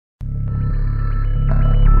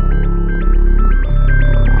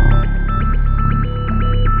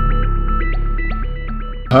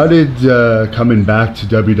How did coming back to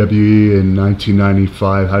WWE in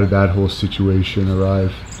 1995, how did that whole situation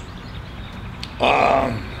arrive?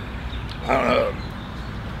 I don't know.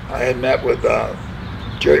 I had met with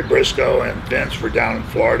Jerry Briscoe and Vince were down in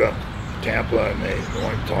Florida, Tampa, and they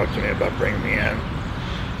wanted to talk to me about bringing me in.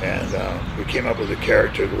 And we came up with a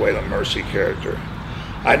character, the Waylon Mercy character.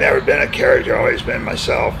 I'd never been a character, I'd always been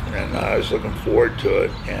myself, and I was looking forward to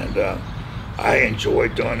it. And I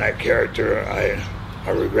enjoyed doing that character. I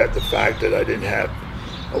regret the fact that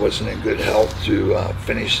I wasn't in good health to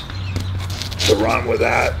finish the run with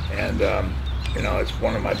that. And you know, it's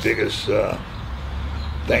one of my biggest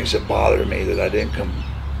things that bothered me, that I didn't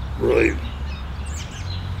really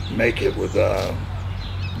make it with the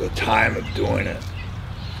time of doing it.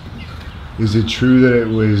 Is it true that it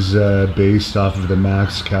was based off of the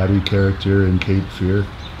Max Caddy character in Cape Fear?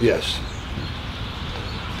 Yes.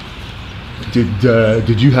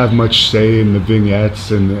 Did you have much say in the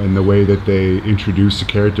vignettes and the way that they introduced the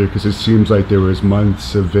character? Because it seems like there was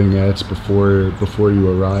months of vignettes before you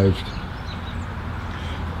arrived.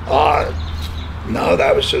 No,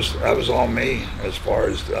 that was all me as far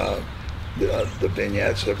as the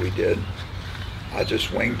vignettes that we did. I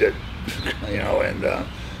just winged it, you know, and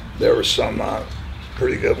there were some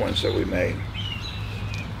pretty good ones that we made.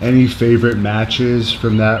 Any favorite matches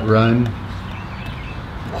from that run?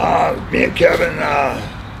 Me and Kevin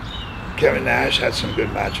Nash had some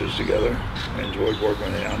good matches together. I enjoyed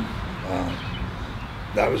working with him.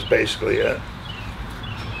 That was basically it.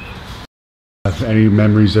 Any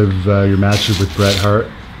memories of your matches with Bret Hart?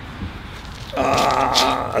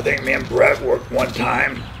 I think me and Bret worked one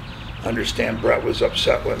time. I understand Bret was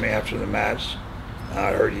upset with me after the match.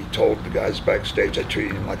 I heard he told the guys backstage I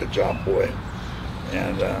treated him like a job boy.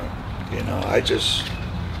 And, you know, I just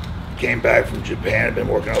came back from Japan. I've been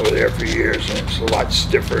working over there for years, and it's a lot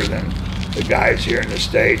stiffer than the guys here in the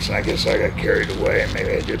States. And I guess I got carried away, and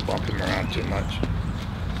maybe I did bump him around too much.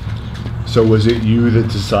 So was it you that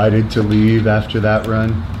decided to leave after that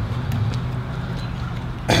run?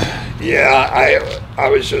 Yeah, I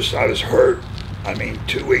was hurt. I mean,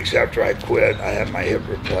 2 weeks after I quit, I had my hip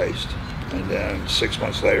replaced. And then 6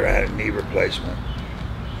 months later, I had a knee replacement.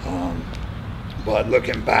 But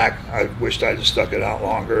looking back, I wished I'd have stuck it out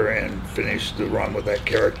longer and finished the run with that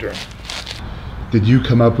character. Did you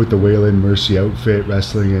come up with the Waylon Mercy outfit,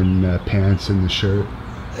 wrestling in pants and the shirt?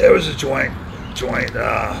 It was a joint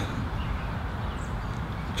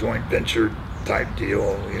venture type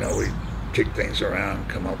deal. You know, we kick things around and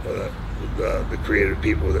come up with it with the creative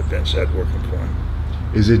people that Vince had working for him.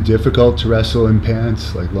 Is it difficult to wrestle in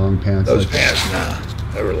pants, like long pants? Those pants, nah,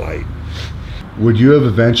 they were light. Would you have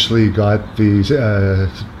eventually got the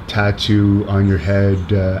tattoo on your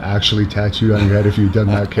head, actually tattooed on your head, if you'd done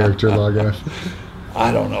that character long enough?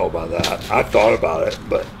 I don't know about that. I thought about it,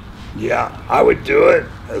 but yeah, I would do it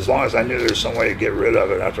as long as I knew there's some way to get rid of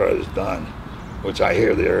it after I was done, which I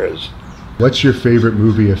hear there is. What's your favorite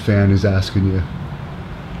movie a fan is asking you?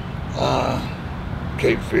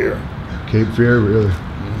 Cape Fear. Cape Fear, really?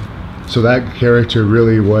 Mm-hmm. So that character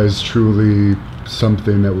really was truly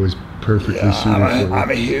something that was perfectly suited for you. I'm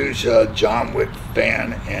a huge John Wick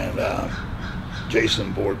fan and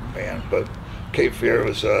Jason Bourne fan, but Cape Fear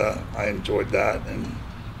was, I enjoyed that, and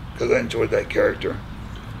because I enjoyed that character.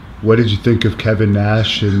 What did you think of Kevin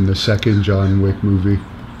Nash in the second John Wick movie?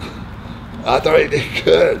 I thought he did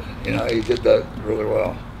good. You know, he did that really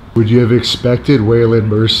well. Would you have expected Waylon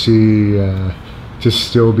Mercy to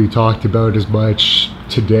still be talked about as much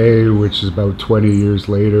today, which is about 20 years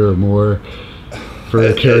later or more, for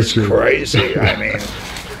a character? It's crazy. I mean,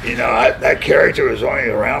 you know, that character was only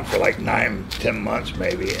around for like 9-10 months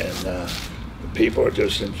maybe, and people are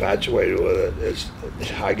just infatuated with it.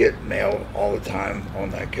 I get mail all the time on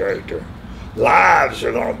that character. Lives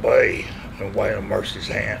are going to be in Waylon Mercy's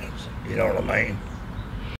hands. You know what I mean?